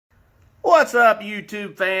What's up,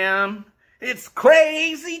 YouTube fam? It's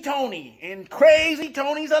Crazy Tony in Crazy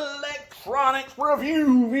Tony's Electronics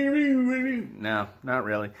Review. No, not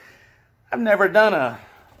really. I've never done a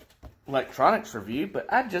electronics review,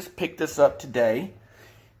 but I just picked this up today,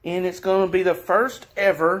 and it's going to be the first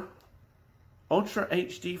ever Ultra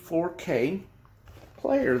HD 4K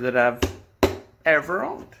player that I've ever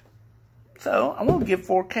owned. So I'm going to give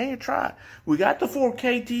 4K a try. We got the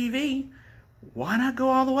 4K TV. Why not go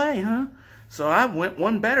all the way, huh? So I went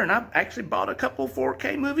one better, and I actually bought a couple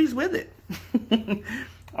 4K movies with it.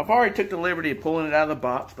 I've already took the liberty of pulling it out of the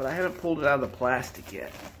box, but I haven't pulled it out of the plastic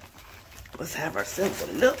yet. Let's have ourselves a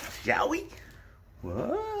look, shall we?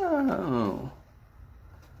 Whoa.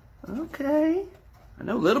 Okay. I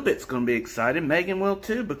know Little Bit's going to be excited. Megan will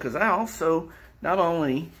too, because I also, not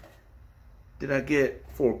only did I get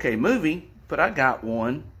 4K movie, but I got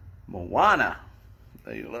one Moana.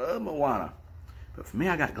 They love Moana. But for me,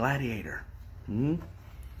 I got Gladiator.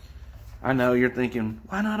 I know you're thinking,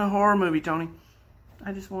 why not a horror movie, Tony?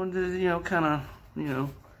 I just wanted to, kind of,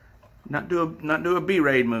 not do a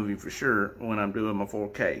B-rated movie for sure when I'm doing my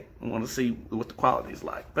 4K. I want to see what the quality is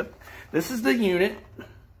like. But this is the unit,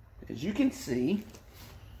 as you can see.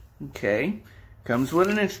 Okay, comes with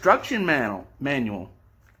an instruction manual,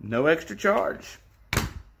 no extra charge,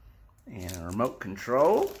 and a remote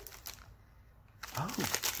control. Oh,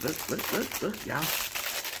 look, y'all.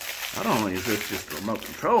 Not only is this just a remote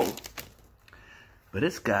control, but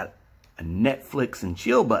it's got a Netflix and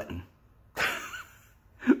chill button.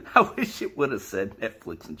 I wish it would have said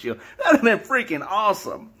Netflix and chill. That would have been freaking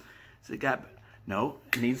awesome. So it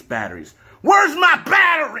needs batteries. Where's my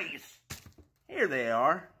batteries? Here they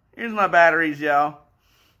are. Here's my batteries, y'all.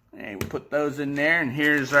 Hey, we put those in there, and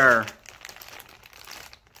here's our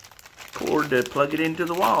cord to plug it into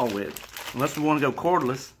the wall with. Unless we want to go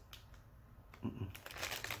cordless.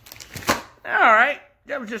 Alright,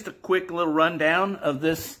 that was just a quick little rundown of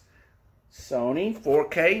this Sony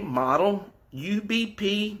 4K model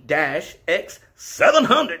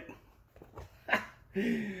UBP-X700.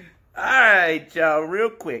 Alright, y'all, real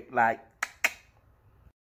quick, like,